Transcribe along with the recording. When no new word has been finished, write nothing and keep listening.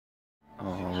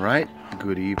Alright,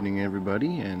 good evening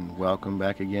everybody, and welcome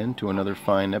back again to another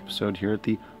fine episode here at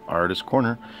the Artist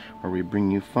Corner, where we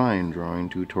bring you fine drawing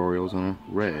tutorials on a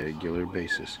regular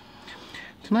basis.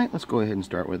 Tonight, let's go ahead and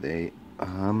start with a,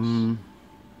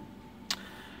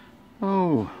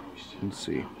 let's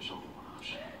see,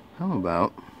 how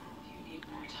about,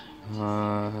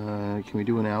 can we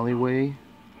do an alleyway?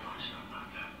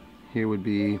 Here would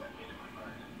be,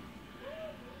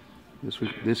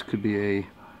 this could be a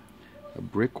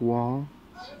brick wall.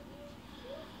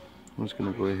 I'm just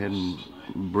going to go ahead and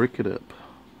brick it up,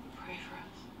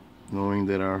 knowing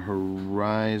that our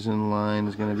horizon line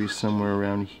is going to be somewhere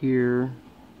around here.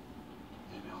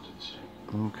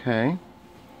 Okay,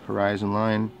 horizon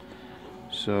line.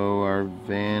 So our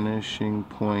vanishing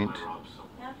point,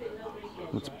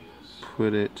 let's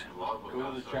put it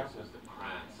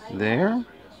there.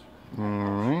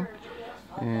 Alright,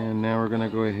 and now we're going to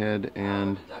go ahead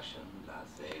and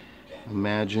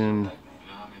imagine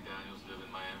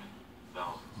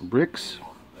bricks.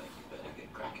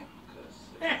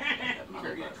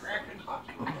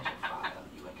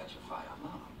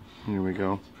 Here we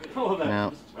go.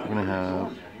 Now we're going to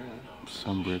have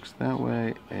some bricks that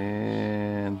way,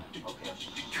 and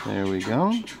there we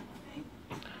go.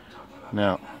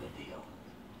 Now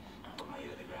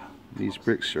these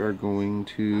bricks are going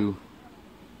to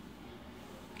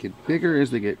get bigger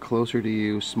as they get closer to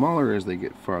you, smaller as they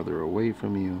get farther away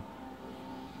from you.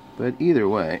 But either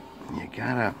way, you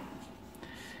gotta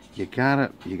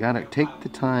take the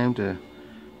time to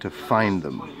find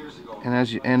them.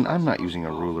 And I'm not using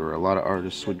a ruler. A lot of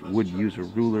artists would use a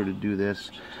ruler to do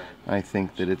this. I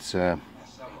think that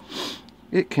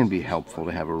it can be helpful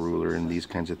to have a ruler in these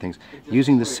kinds of things.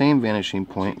 Using the same vanishing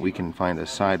point, we can find a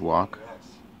sidewalk.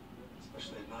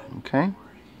 Okay?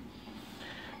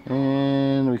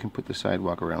 And we can put the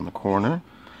sidewalk around the corner.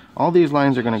 All these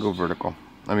lines are going to go vertical.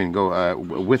 I mean, go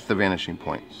with the vanishing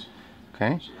point.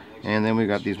 Okay? And then we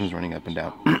got these ones running up and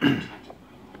down.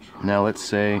 Now let's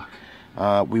say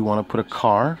we want to put a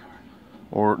car,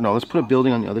 or no, let's put a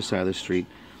building on the other side of the street.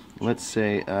 Let's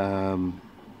say a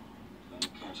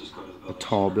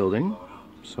tall building.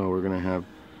 So we're going to have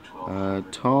a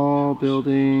tall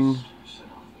building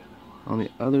on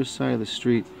the other side of the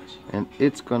street, and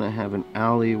it's going to have an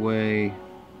alleyway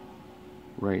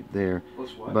right there.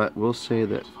 But we'll say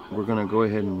that we're going to go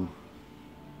ahead and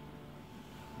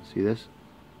see this.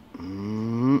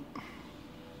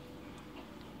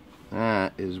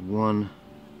 That is one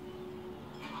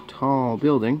tall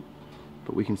building,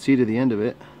 but we can see to the end of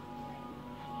it,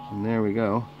 and there we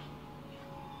go.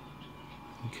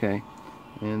 Okay,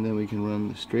 and then we can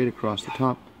run straight across the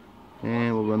top,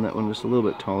 and we'll run that one just a little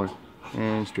bit taller,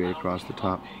 and straight across the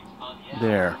top.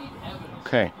 There.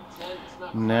 Okay.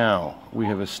 Now we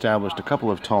have established a couple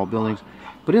of tall buildings,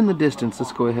 but in the distance,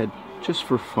 let's go ahead, just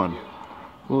for fun,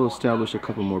 we'll establish a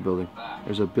couple more buildings.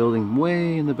 There's a building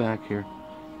way in the back here,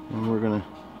 and we're gonna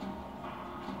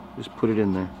just put it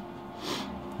in there.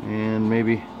 And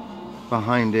maybe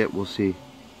behind it we'll see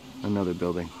another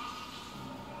building.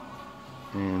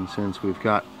 And since we've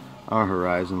got our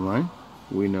horizon line,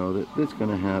 we know that it's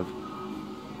gonna have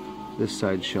this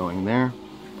side showing there,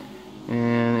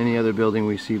 and any other building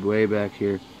we see way back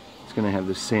here, it's going to have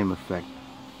the same effect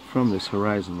from this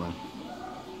horizon line.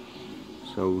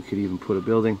 So we could even put a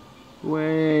building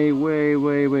way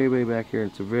back here.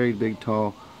 It's a very big,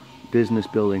 tall business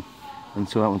building, and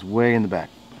so that one's way in the back.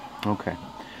 Okay,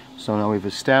 so now we've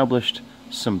established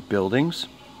some buildings,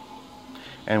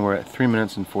 and we're at 3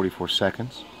 minutes and 44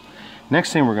 seconds.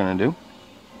 Next thing we're going to do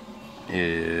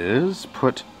is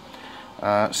put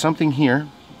something here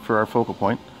for our focal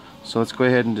point. So let's go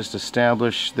ahead and just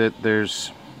establish that there's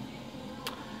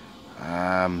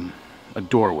a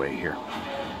doorway here.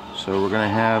 So we're going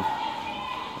to have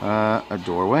a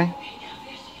doorway,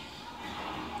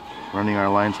 running our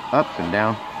lines up and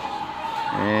down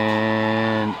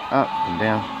and up and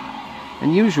down.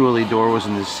 And usually doorways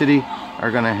in the city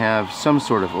are going to have some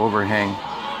sort of overhang.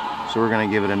 So we're going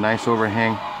to give it a nice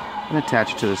overhang and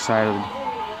attach it to the side of it.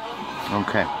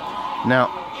 Okay.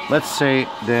 Now, let's say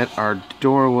that our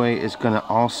doorway is going to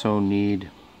also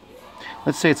need,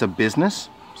 let's say it's a business,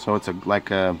 so it's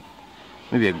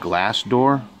maybe a glass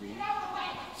door.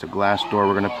 It's a glass door.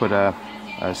 We're going to put a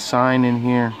sign in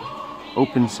here,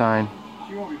 open sign.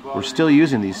 We're still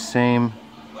using these same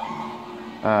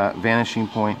vanishing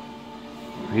point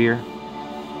here,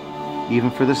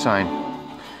 even for the sign.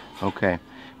 Okay.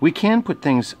 We can put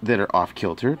things that are off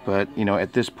kilter, but you know,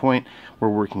 at this point we're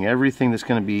working everything that's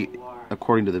going to be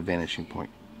according to the vanishing point.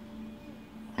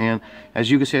 And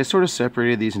as you can see, I sort of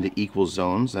separated these into equal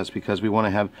zones. That's because we want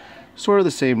to have sort of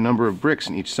the same number of bricks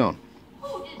in each zone.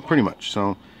 pretty much.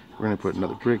 So we're going to put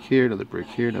another brick here, another brick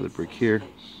here, another brick here,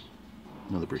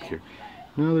 another brick here,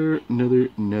 another.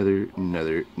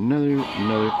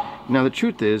 Now the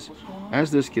truth is, as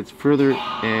this gets further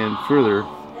and further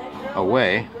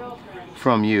away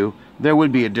from you, there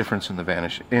would be a difference in the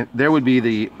vanishing. And there would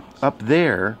be up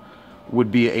there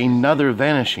would be another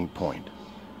vanishing point.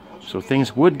 So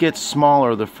things would get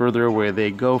smaller the further away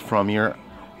they go from your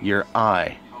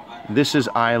eye. This is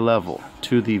eye level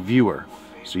to the viewer.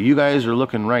 So you guys are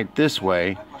looking right this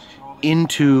way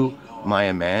into my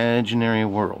imaginary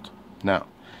world. Now,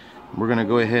 we're going to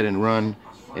go ahead and run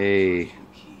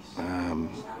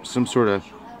some sort of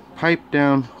pipe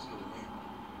down.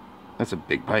 That's a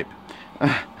big pipe.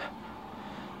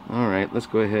 Alright, let's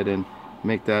go ahead and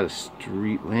make that a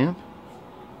street lamp.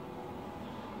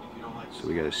 So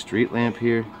we got a street lamp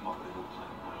here,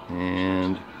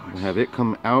 and we'll have it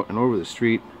come out and over the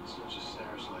street.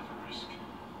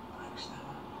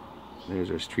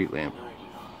 There's our street lamp.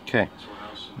 Okay,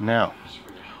 now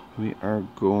we are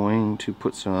going to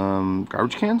put some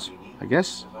garbage cans, I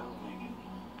guess.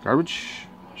 Garbage?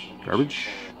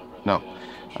 No,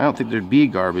 I don't think there'd be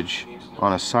garbage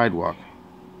on a sidewalk,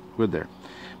 would there?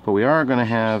 But we are going to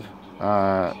have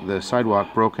the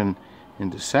sidewalk broken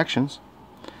into sections.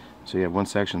 So you have one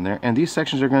section there, and these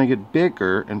sections are going to get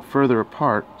bigger and further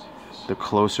apart the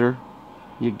closer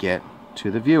you get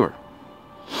to the viewer.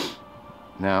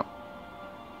 Now,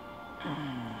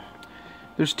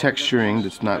 there's texturing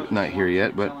that's not here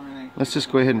yet, but let's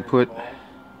just go ahead and put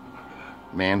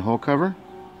manhole cover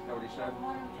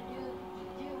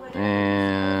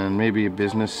and maybe a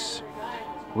business.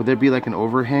 Would there be like an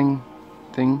overhang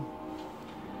thing?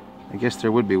 I guess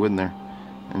there would be, wouldn't there?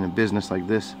 In a business like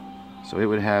this. So it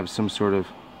would have some sort of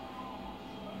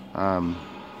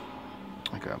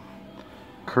like a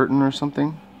curtain or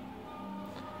something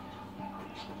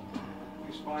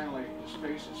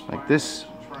like this,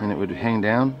 and it would hang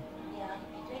down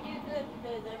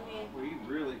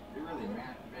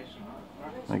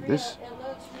like this.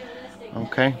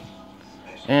 Okay,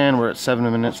 and we're at 7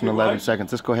 minutes and 11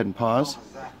 seconds. Let's go ahead and pause.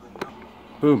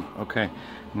 Boom. Okay,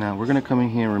 now we're gonna come in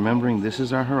here remembering this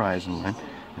is our horizon line,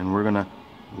 and we're gonna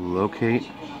locate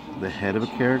the head of a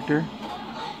character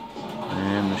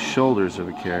and the shoulders of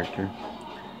a character,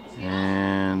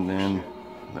 and then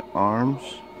the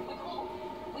arms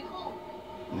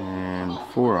and the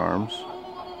forearms.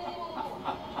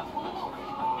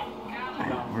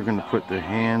 And we're going to put the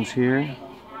hands here.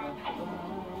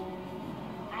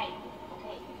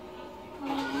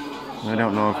 I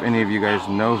don't know if any of you guys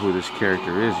know who this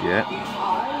character is yet,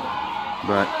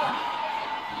 but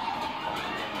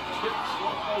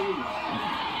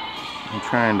I'm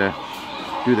trying to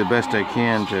do the best I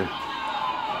can to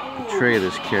portray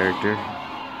this character.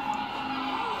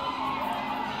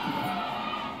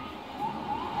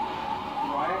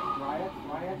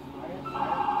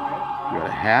 We got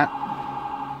a hat.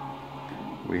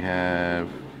 We have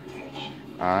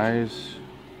eyes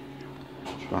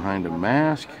behind a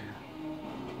mask.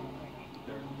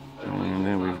 And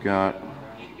then we've got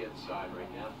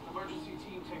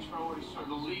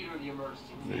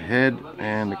the head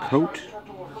and the coat.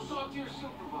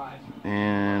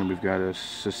 And we've got a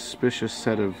suspicious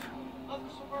set of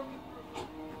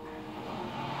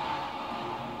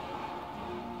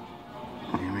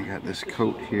and we got this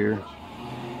coat here.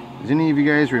 Does any of you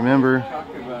guys remember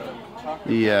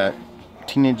the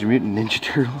Teenage Mutant Ninja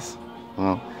Turtles?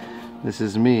 Well, this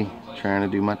is me trying to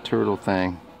do my turtle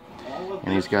thing.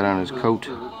 And he's got on his coat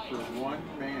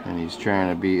and he's trying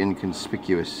to be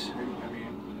inconspicuous.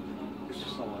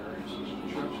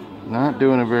 Not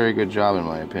doing a very good job in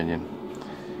my opinion.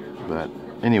 But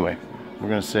anyway, we're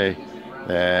gonna say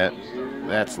that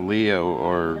that's Leo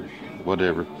or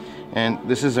whatever. And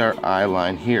this is our eye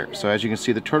line here. So as you can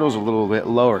see, the turtle's a little bit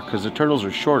lower because the turtles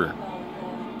are shorter.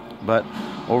 But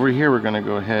over here we're gonna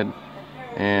go ahead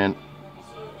and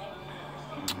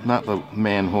not the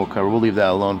manhole cover, we'll leave that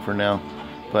alone for now.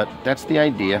 But that's the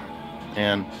idea,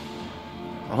 and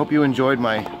I hope you enjoyed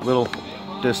my little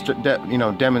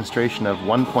demonstration of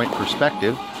one-point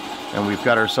perspective. And we've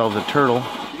got ourselves a turtle,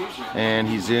 and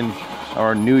he's in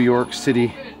our New York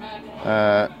City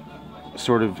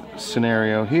sort of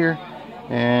scenario here.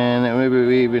 And maybe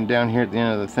we even down here at the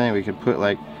end of the thing we could put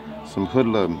like some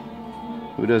hoodlum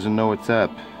who doesn't know what's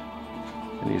up,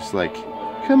 and he's like,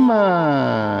 come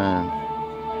on.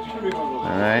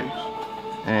 Alright,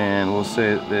 and we'll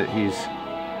say that he's,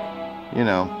 you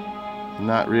know,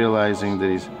 not realizing that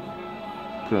he's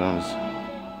put on his,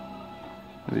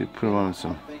 maybe put on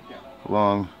some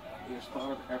long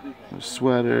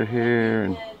sweater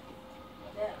here,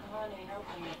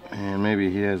 and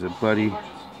maybe he has a buddy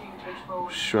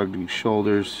shrugging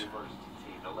shoulders,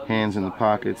 hands in the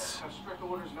pockets.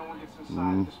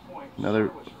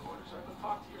 Another.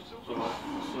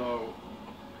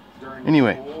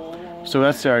 Anyway, so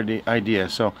that's our idea.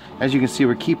 So as you can see,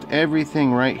 we keep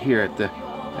everything right here at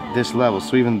this level.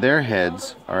 So even their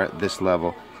heads are at this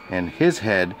level, and his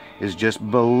head is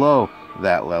just below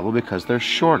that level because they're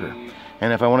shorter.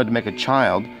 And if I wanted to make a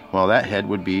child, well, that head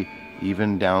would be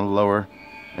even down lower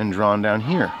and drawn down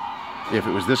here. If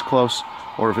it was this close,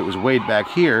 or if it was way back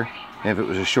here, if it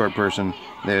was a short person,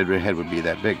 their head would be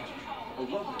that big.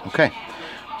 Okay,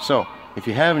 so if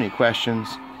you have any questions,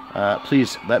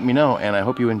 please let me know, and I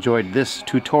hope you enjoyed this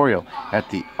tutorial at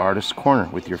the Artist's Corner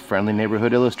with your friendly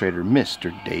neighborhood illustrator,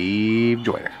 Mr. Dave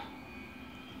Joyner.